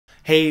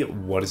Hey,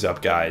 what is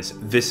up guys?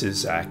 This is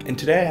Zach, and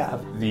today I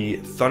have the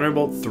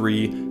Thunderbolt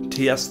 3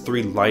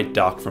 TS3 Lite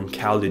dock from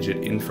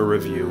CalDigit in for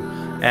review.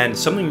 And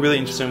something really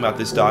interesting about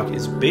this dock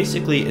is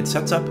basically it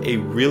sets up a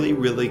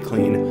really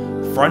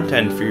clean front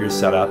end for your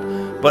setup,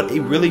 but a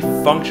really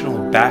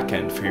functional back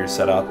end for your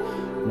setup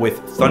with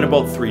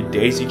Thunderbolt 3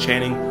 daisy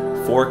chaining,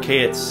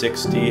 4K at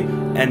 60,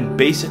 and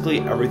basically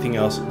everything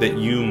else that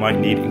you might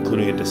need,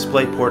 including a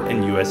DisplayPort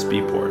and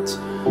USB ports.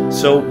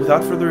 So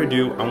without further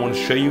ado, I want to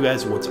show you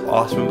guys what's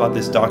awesome about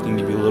this dock and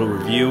give you a little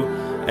review.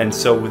 And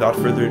so without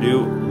further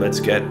ado, let's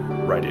get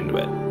right into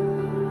it.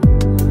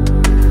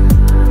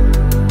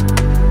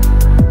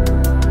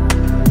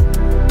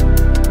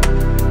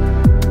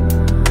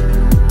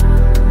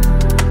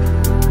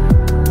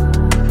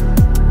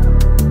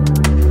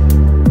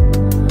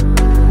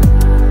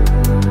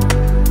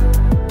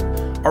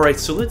 Alright,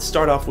 so let's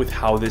start off with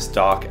how this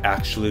dock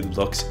actually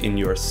looks in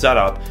your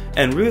setup,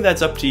 and really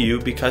that's up to you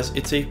because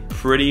it's a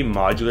pretty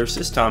modular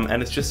system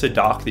and it's just a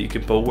dock that you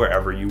can put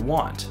wherever you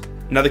want.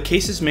 Now the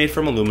case is made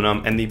from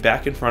aluminum and the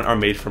back and front are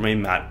made from a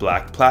matte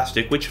black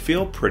plastic, which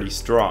feel pretty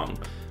strong.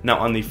 Now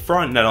on the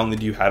front, not only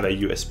do you have a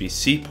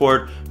USB-C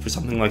port for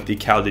something like the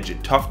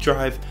CalDigit Tough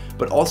Drive,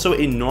 but also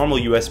a normal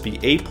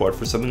USB-A port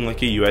for something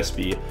like a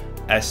USB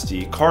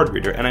SD card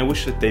reader, and I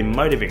wish that they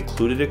might have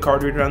included a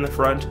card reader on the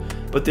front,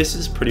 but this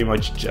is pretty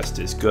much just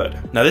as good.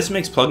 Now this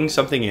makes plugging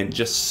something in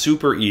just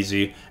super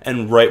easy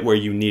and right where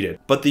you need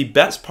it. But the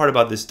best part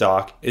about this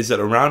dock is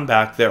that around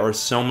back there are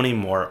so many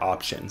more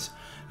options.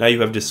 Now you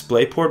have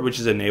DisplayPort, which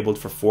is enabled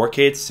for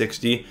 4K at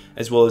 60,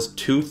 as well as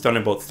two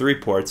Thunderbolt 3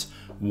 ports,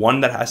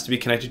 one that has to be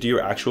connected to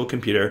your actual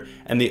computer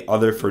and the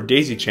other for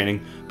daisy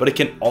chaining, but it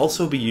can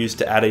also be used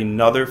to add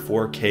another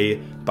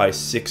 4K by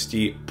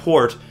 60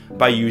 port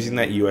by using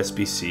that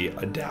USB-C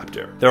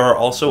adapter. There are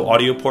also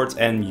audio ports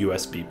and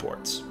USB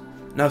ports.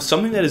 Now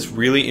something that is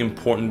really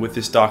important with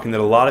this dock and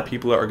that a lot of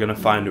people are going to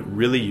find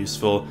really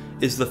useful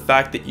is the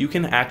fact that you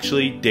can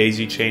actually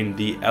daisy chain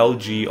the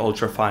LG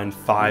Ultrafine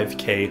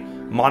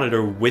 5K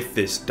monitor with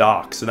this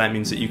dock. So that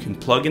means that you can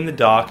plug in the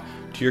dock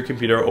to your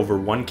computer over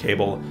one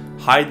cable,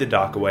 hide the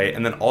dock away,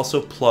 and then also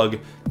plug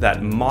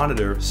that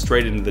monitor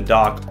straight into the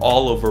dock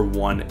all over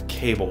one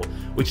cable,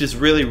 which is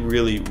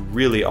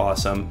really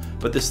awesome.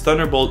 But this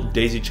Thunderbolt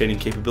daisy chaining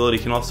capability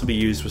can also be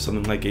used with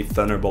something like a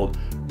Thunderbolt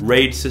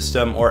RAID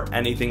system or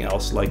anything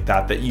else like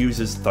that that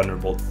uses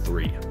Thunderbolt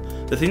 3.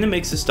 The thing that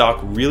makes this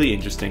dock really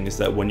interesting is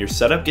that when your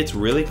setup gets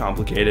really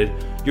complicated,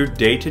 your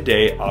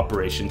day-to-day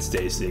operation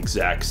stays the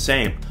exact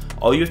same.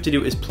 All you have to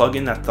do is plug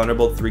in that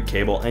Thunderbolt 3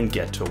 cable and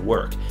get to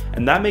work.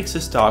 And that makes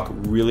this dock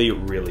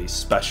really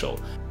special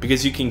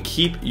because you can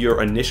keep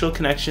your initial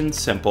connection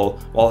simple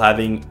while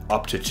having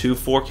up to two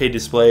 4K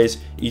displays,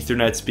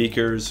 Ethernet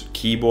speakers,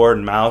 keyboard,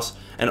 mouse,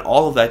 and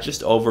all of that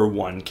just over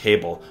one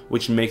cable,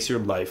 which makes your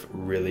life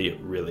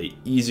really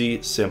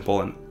easy,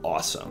 simple, and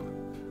awesome.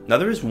 Now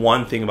there is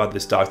one thing about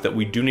this dock that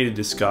we do need to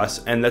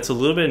discuss, and that's a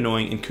little bit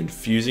annoying and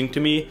confusing to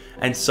me,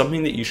 and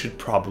something that you should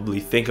probably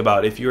think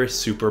about if you're a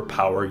super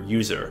power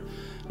user.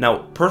 Now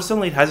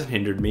personally it hasn't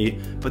hindered me,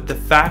 but the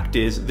fact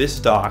is this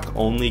dock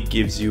only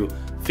gives you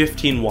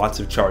 15 watts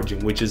of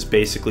charging, which is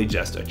basically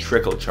just a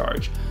trickle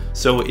charge.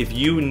 So if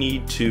you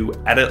need to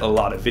edit a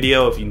lot of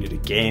video, if you need a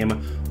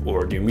game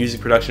or do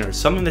music production or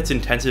something that's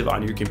intensive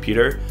on your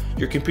computer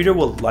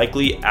will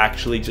likely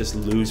actually just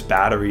lose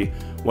battery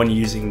when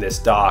using this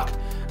dock.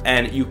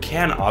 And you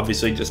can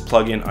obviously just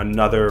plug in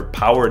another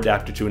power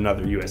adapter to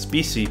another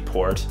USB-C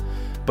port,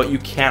 but you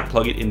can't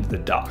plug it into the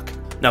dock.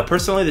 Now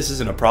personally this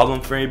isn't a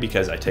problem for me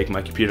because I take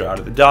my computer out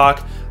of the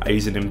dock, I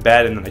use it in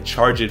bed, and then I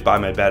charge it by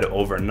my bed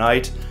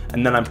overnight,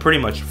 and then I'm pretty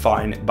much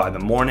fine by the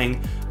morning.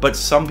 But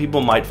some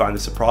people might find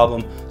this a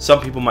problem,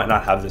 some people might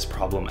not have this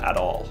problem at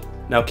all.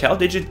 Now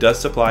CalDigit does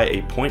supply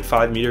a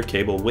 0.5 meter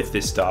cable with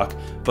this dock,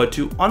 but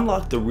to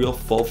unlock the real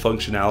full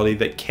functionality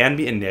that can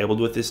be enabled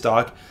with this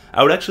dock,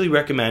 I would actually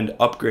recommend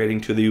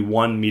upgrading to the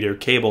 1 meter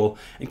cable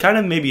and kind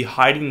of maybe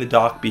hiding the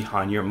dock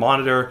behind your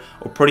monitor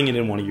or putting it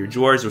in one of your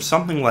drawers or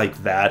something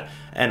like that,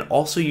 and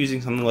also using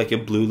something like a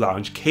Blue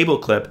Lounge cable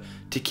clip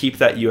to keep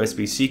that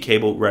USB-C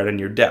cable right on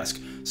your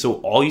desk. So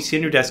all you see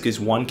on your desk is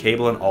one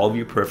cable and all of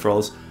your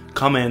peripherals.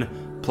 Come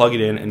in, plug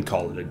it in, and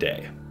call it a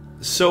day.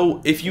 So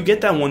if you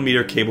get that 1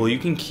 meter cable, you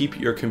can keep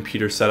your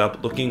computer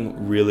setup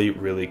looking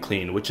really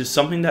clean, which is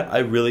something that I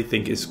really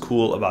think is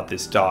cool about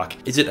this dock,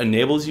 is it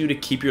enables you to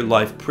keep your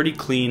life pretty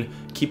clean,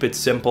 keep it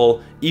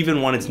simple,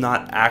 even when it's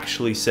not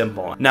actually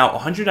simple. Now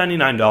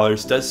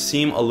 $199 does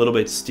seem a little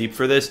bit steep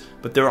for this,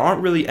 but there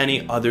aren't really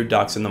any other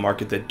docks in the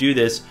market that do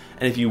this,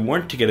 and if you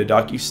weren't to get a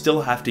dock, you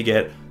still have to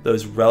get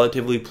those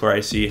relatively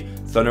pricey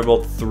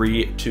Thunderbolt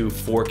 3 to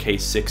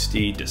 4K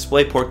 60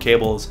 DisplayPort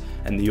cables,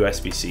 and the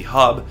USB-C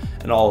hub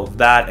and all of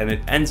that, and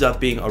it ends up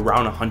being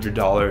around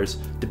 $100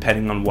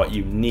 depending on what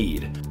you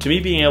need. To me,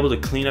 being able to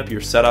clean up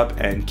your setup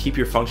and keep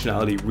your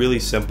functionality really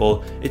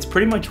simple, it's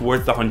pretty much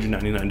worth the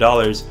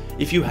 $199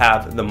 if you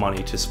have the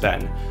money to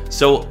spend.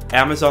 So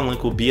Amazon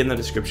link will be in the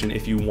description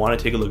if you want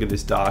to take a look at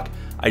this dock.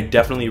 I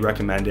definitely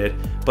recommend it,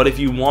 but if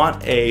you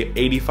want a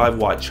 85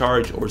 watt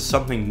charge or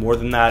something more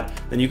than that,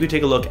 then you could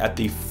take a look at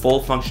the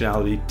full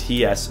functionality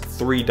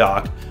TS3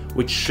 dock,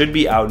 which should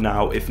be out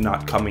now if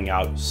not coming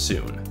out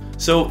soon.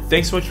 So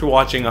thanks so much for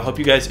watching. I hope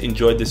you guys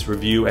enjoyed this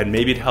review and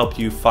maybe it helped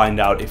you find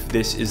out if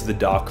this is the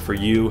dock for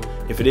you.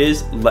 If it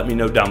is, let me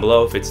know down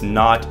below. If it's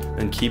not,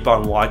 then keep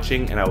on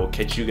watching and I will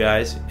catch you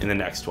guys in the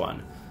next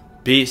one.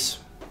 Peace.